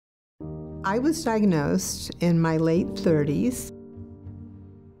I was diagnosed in my late 30s.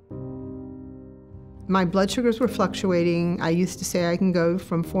 My blood sugars were fluctuating. I used to say I can go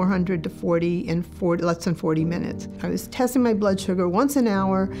from 400 to 40 in less than 40 minutes. I was testing my blood sugar once an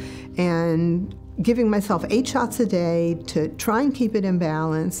hour and giving myself 8 shots a day to try and keep it in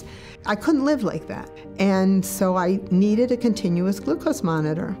balance. I couldn't live like that. And so I needed a continuous glucose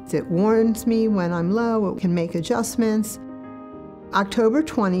monitor. It warns me when I'm low, it can make adjustments. October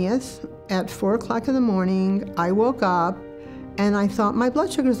 20th at 4 o'clock in the morning, I woke up and I thought my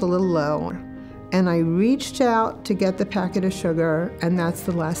blood sugar's a little low. And I reached out to get the packet of sugar, and that's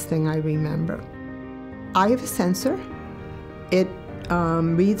the last thing I remember. I have a sensor. It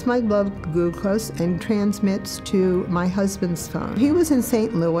reads my blood glucose and transmits to my husband's phone. He was in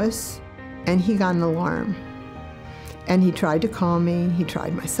St. Louis, and he got an alarm. And he tried to call me, he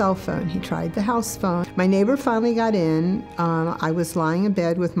tried my cell phone, he tried the house phone. My neighbor finally got in. I was lying in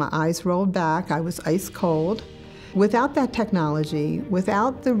bed with my eyes rolled back. I was ice cold. Without that technology,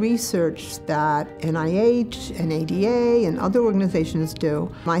 without the research that NIH and ADA and other organizations do,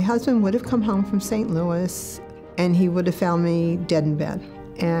 my husband would have come home from St. Louis and he would have found me dead in bed.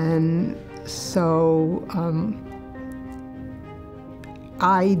 And so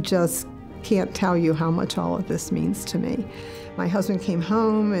I just can't tell you how much all of this means to me. My husband came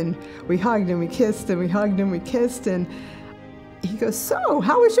home and we hugged and we kissed and we hugged and we kissed, and he goes, "So,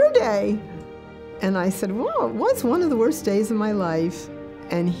 how was your day?" And I said, "Well, it was one of the worst days of my life."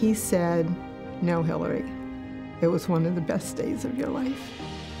 And he said, "No, Hillary, it was one of the best days of your life.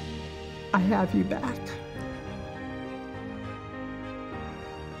 I have you back."